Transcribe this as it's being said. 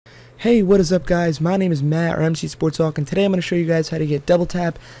Hey, what is up guys? My name is Matt or mcsportzhawk, and today I'm going to show you guys how to get double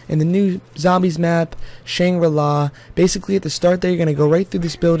tap in the new zombies map, Shangri. Basically at the start there you're going to go right through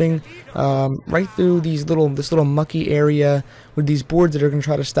this building, right through this little mucky area with these boards that are going to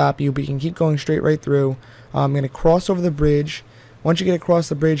try to stop you, but you can keep going straight right through. I'm going to cross over the bridge. Once you get across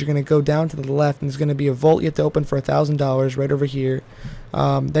the bridge, you're going to go down to the left, and there's going to be a vault you have to open for $1,000 right over here.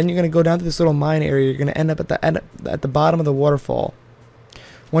 Then you're going to go down to this little mine area. You're going to end up at the bottom of the waterfall.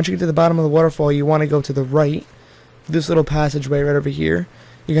 Once you get to the bottom of the waterfall, you want to go to the right, this little passageway right over here.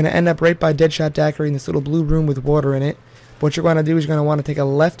 You're going to end up right by Deadshot Daiquiri in this little blue room with water in it. What you're going to do is you're going to want to take a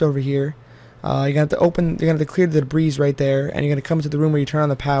left over here. You're going to have to clear the debris right there, and you're going to come to the room where you turn on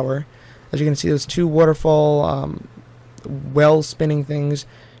the power. As you can see, those two waterfall well spinning things.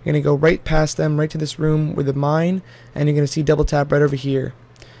 You're going to go right past them, right to this room with the mine, and you're going to see double tap right over here.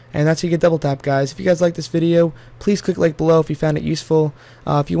 And that's how you get double tap, guys. If you guys like this video, please click like below if you found it useful.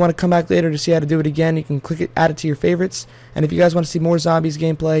 If you want to come back later to see how to do it again, you can click it, add it to your favorites. And if you guys want to see more zombies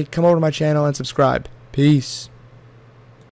gameplay, come over to my channel and subscribe. Peace.